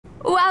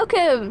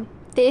Welcome!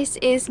 This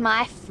is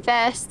my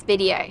first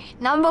video,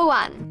 number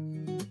 1.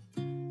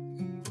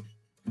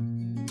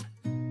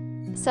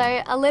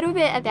 So a little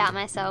bit about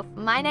myself.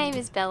 My name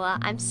is Bella,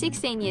 I'm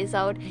 16 years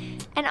old,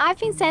 and I've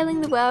been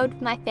sailing the world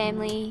with my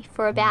family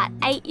for about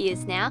 8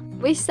 years now.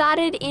 We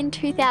started in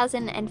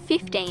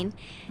 2015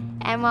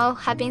 and well,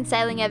 have been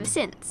sailing ever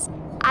since.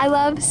 I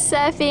love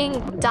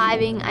surfing,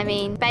 diving, I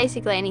mean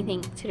basically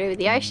anything to do with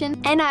the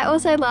ocean, and I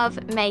also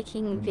love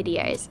making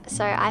videos,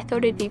 so I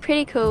thought it'd be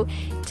pretty cool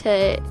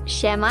to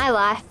share my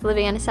life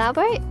living on a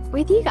sailboat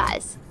with you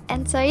guys.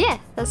 And so yeah,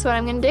 that's what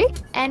I'm gonna do,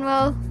 and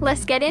well,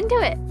 let's get into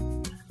it.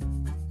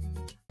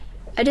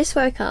 I just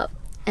woke up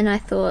and I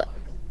thought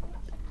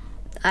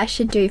I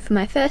should do for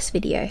my first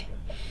video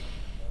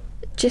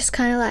just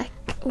kind of like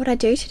what I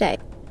do today.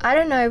 I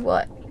don't know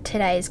what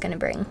today is going to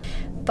bring,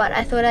 but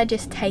I thought I'd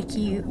just take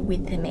you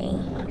with me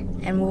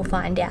and we'll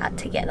find out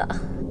together.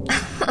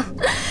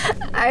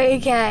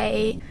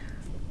 Okay,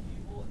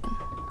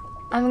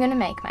 I'm gonna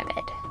make my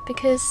bed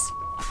because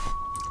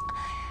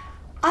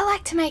I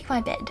like to make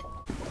my bed.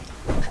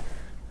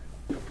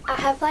 I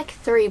have like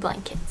 3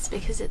 blankets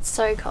because it's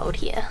so cold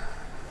here.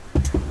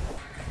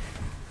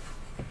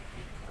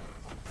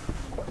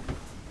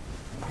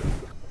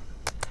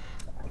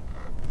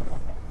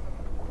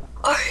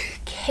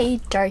 Okie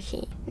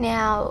dokie.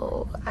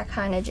 Now I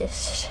kind of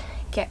just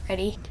get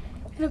ready.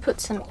 I'm gonna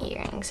put some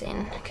earrings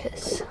in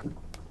because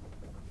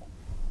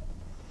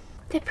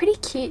they're pretty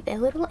cute. They're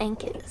little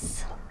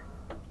anchors.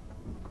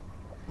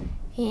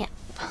 Yep.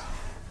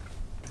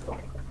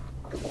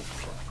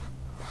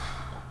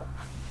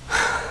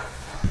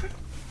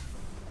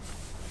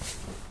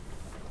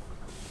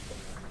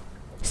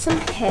 Some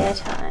hair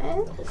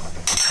ties.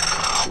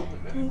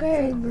 I'm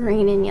going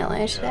green and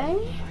yellow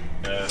today.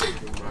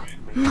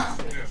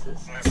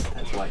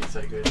 That's why it's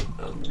so good.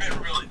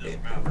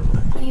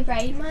 Can you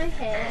braid my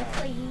hair,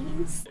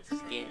 please?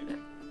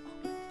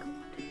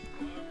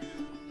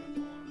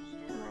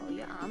 Oh,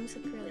 your arms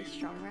look really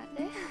strong right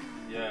there.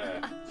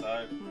 Yeah,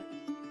 so.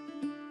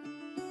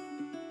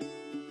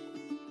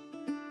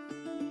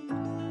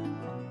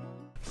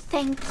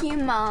 Thank you,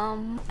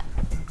 Mom.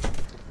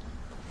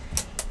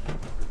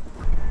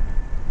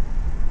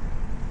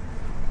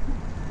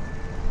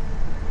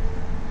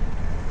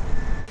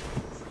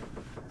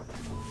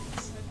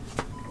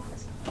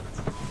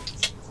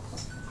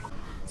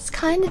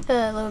 Kind of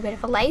a little bit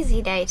of a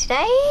lazy day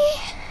today.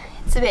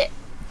 It's a bit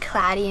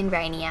cloudy and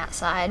rainy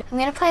outside. I'm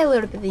gonna play a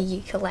little bit of the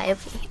ukulele.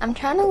 I'm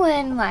trying to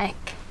learn I'm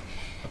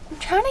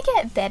trying to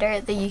get better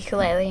at the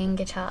ukulele and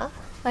guitar.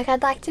 Like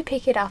I'd like to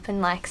pick it up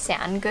and like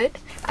sound good.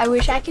 I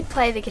wish I could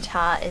play the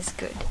guitar as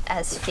good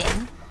as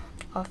Finn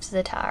off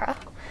Zatara.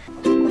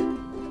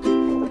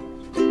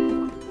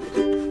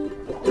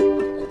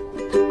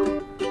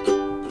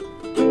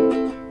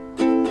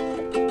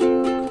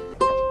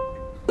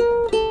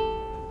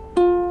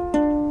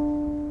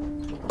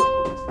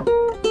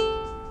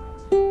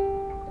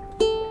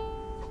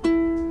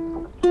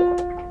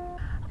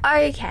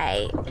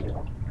 Okay,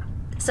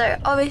 so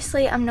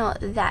obviously I'm not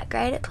that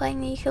great at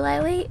playing the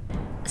ukulele.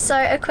 So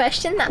a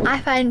question that I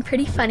find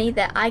pretty funny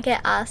that I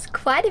get asked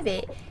quite a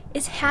bit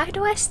is how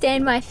do I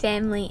stand my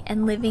family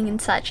and living in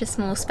such a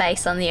small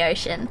space on the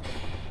ocean?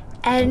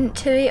 And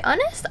to be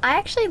honest, I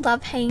actually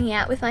love hanging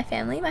out with my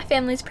family. My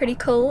family's pretty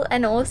cool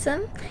and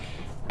awesome.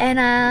 And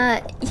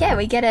yeah,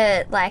 we get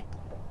to like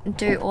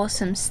do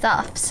awesome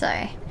stuff,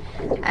 so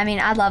I mean,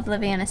 I love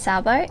living on a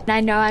sailboat. And I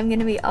know I'm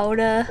gonna be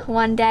older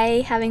one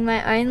day having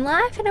my own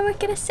life and I won't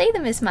get to see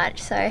them as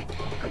much. So,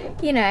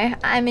 you know,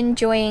 I'm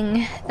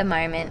enjoying the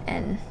moment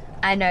and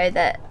I know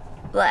that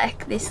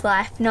like this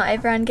life, not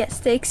everyone gets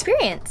to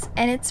experience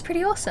and it's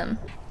pretty awesome.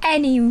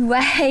 Anyway,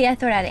 I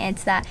thought I'd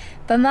answer that.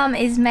 But Mum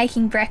is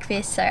making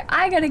breakfast, so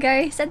I gotta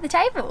go set the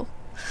table.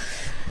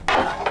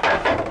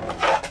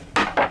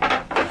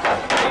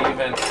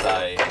 Even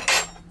today,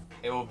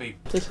 it will be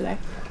Today.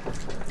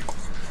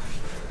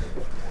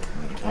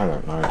 I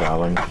don't know,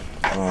 darling.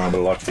 I'd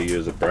like to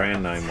use a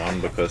brand name one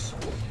because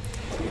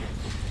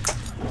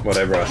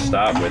whatever I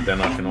start with,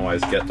 then I can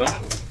always get them.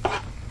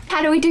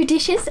 How do we do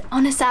dishes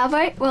on a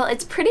sailboat? Well,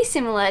 it's pretty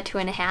similar to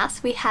in a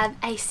house. We have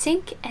a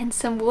sink and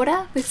some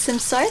water with some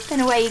soap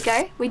and away you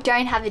go. We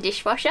don't have a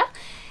dishwasher,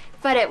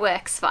 but it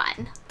works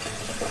fine.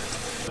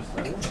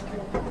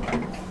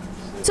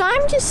 So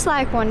I'm just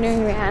like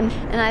wandering around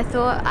and I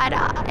thought I'd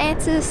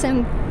answer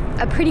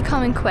a pretty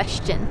common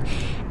question,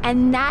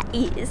 and that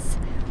is,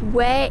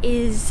 where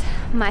is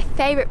my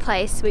favourite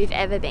place we've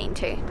ever been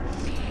to?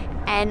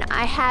 And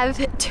I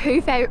have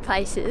 2 favourite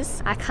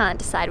places. I can't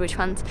decide which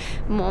one's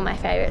more my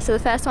favourite. So the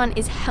first one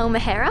is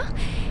Halmahera,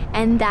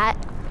 and that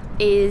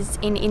is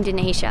in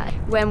Indonesia.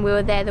 When we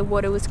were there, the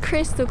water was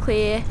crystal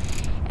clear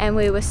and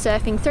we were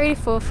surfing 3 to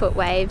 4 foot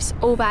waves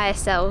all by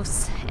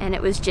ourselves, and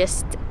it was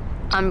just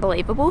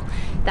unbelievable.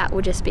 That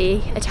will just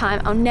be a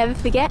time I'll never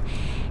forget.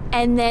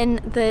 And then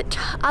the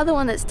other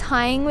one that's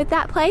tying with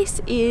that place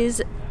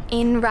is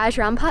in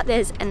Raja Ampat.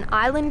 There's an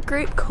island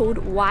group called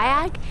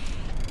Wayag,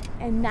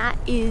 and that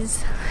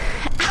is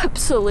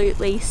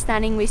absolutely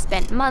stunning. We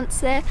spent months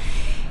there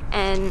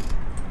and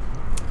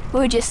we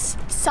were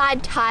just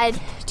side-tied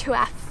to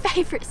our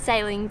favourite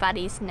sailing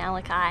buddies,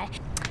 Nalakai.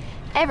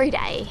 Every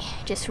day,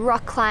 just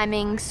rock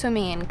climbing,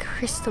 swimming in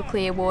crystal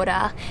clear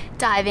water,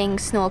 diving,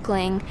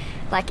 snorkeling.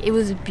 Like, it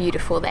was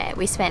beautiful there.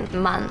 We spent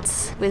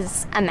months. It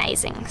was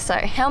amazing. So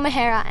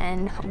Halmahera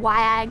and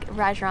Wayag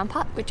Raja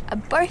Ampat, which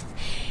are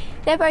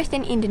they're both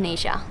in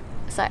Indonesia.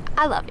 So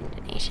I love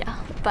Indonesia,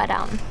 but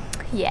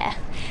yeah,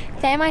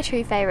 they're my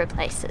two favourite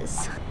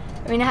places.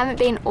 I mean, I haven't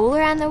been all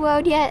around the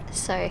world yet,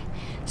 so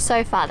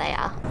far they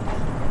are.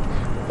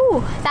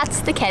 Ooh, that's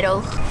the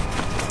kettle.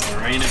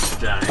 Marine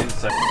exchange.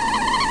 So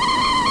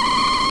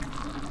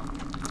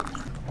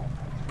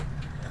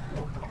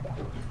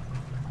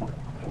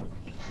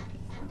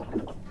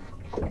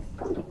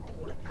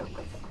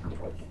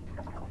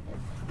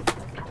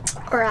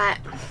Alright,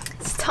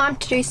 it's time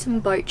to do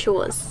some boat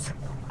chores.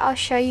 I'll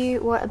show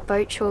you what a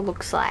boat chore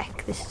looks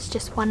like. This is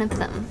just one of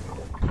them.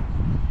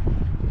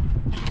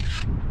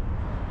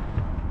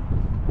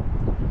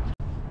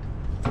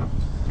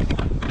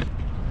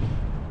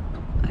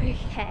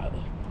 Okay,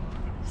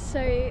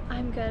 so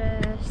I'm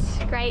gonna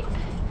scrape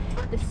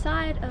the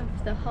side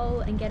of the hole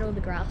and get all the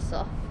grass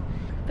off.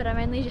 But I'm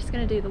only just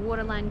gonna do the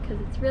waterline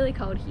because it's really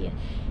cold here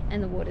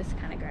and the water's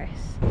kind of gross.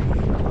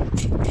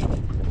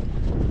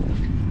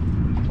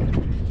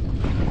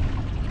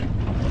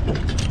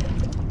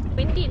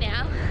 Windy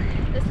now.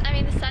 I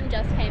mean, the sun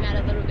just came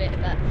out a little bit,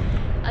 but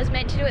I was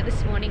meant to do it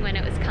this morning when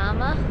it was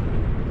calmer,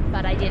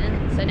 but I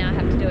didn't, so now I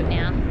have to do it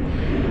now.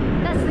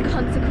 That's the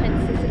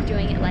consequences of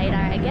doing it later,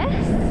 I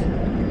guess.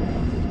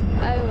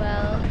 Oh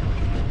well.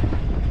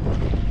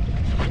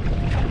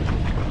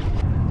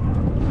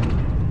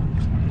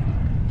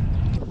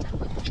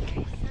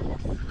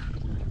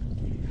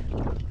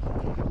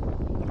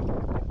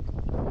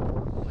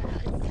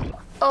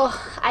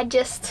 Oh, I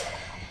just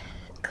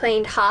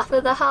cleaned half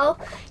of the hull,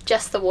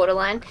 just the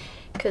waterline,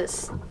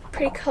 because it's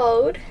pretty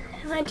cold,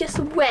 and I just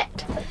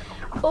wet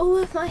all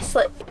of my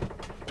slip.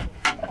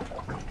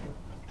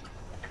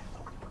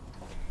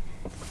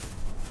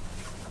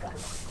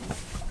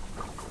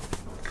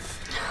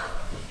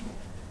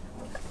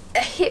 I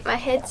hit my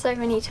head so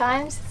many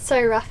times, it's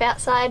so rough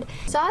outside.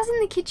 So I was in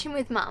the kitchen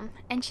with Mum,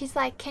 and she's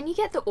like, can you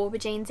get the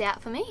aubergines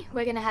out for me?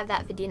 We're gonna have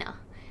that for dinner.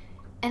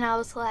 And I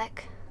was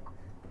like,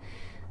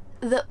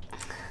 the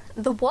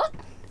what?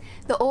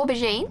 The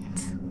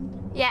aubergines?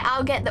 Yeah,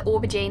 I'll get the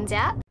aubergines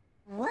out.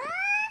 What?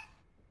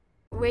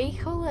 We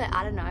call it,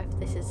 I don't know if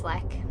this is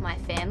like my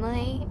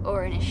family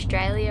or in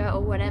Australia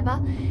or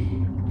whatever,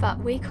 but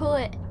we call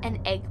it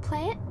an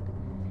eggplant.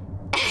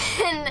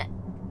 And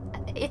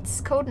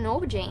it's called an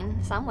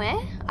aubergine somewhere.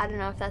 I don't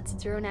know if that's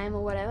its real name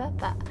or whatever,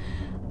 but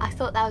I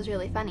thought that was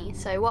really funny.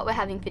 So what we're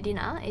having for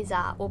dinner is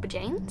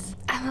aubergines.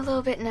 I'm a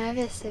little bit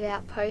nervous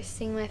about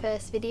posting my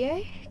first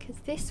video because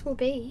this will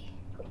be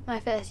my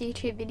first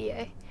YouTube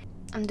video.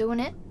 I'm doing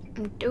it.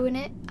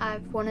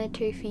 I've wanted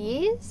to for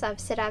years. I've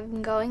said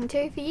I'm going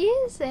to for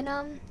years,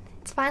 and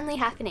it's finally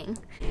happening.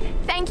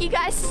 Thank you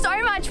guys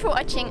so much for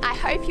watching. I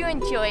hope you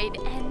enjoyed,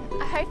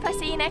 and I hope I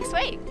see you next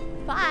week.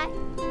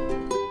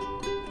 Bye.